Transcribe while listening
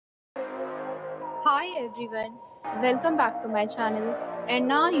Hi everyone, welcome back to my channel. And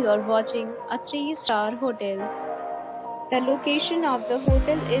now you are watching a 3-star hotel. The location of the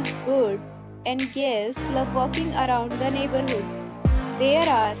hotel is good and guests love walking around the neighborhood. There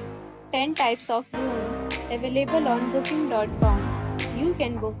are 10 types of rooms available on booking.com. You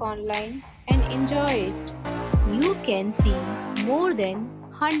can book online and enjoy it. You can see more than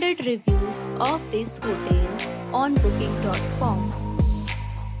 100 reviews of this hotel on booking.com.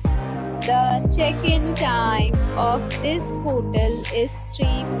 The check-in time of this hotel is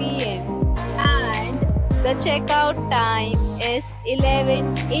 3 p.m. and the checkout time is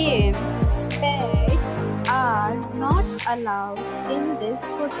 11 a.m. Pets are not allowed in this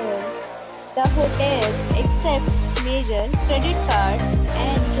hotel. The hotel accepts major credit cards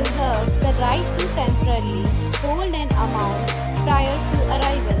and reserves the right to temporarily hold an amount prior to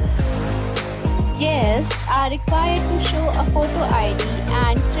arrival. Guests are required to show a photo ID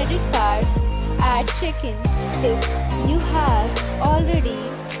and credit card at check-in. If you have already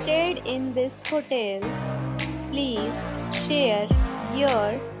stayed in this hotel, please share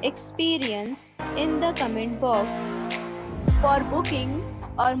your experience in the comment box. For booking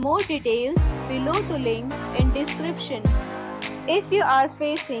or more details, below to link in description. If you are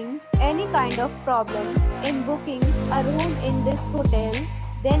facing any kind of problem in booking a room in this hotel,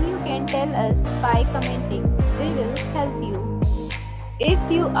 then you can tell us by commenting. We will help you. If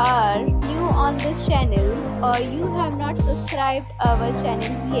you are new on this channel or you have not subscribed our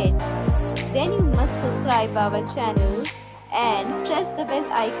channel yet, then you must subscribe our channel and press the bell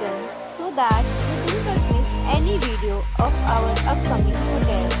icon so that you do not miss any video of our upcoming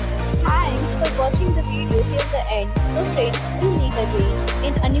hotel. Thanks for watching the video till the end. So friends, we'll meet again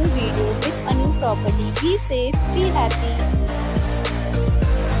in a new video with a new property. Be safe, be happy.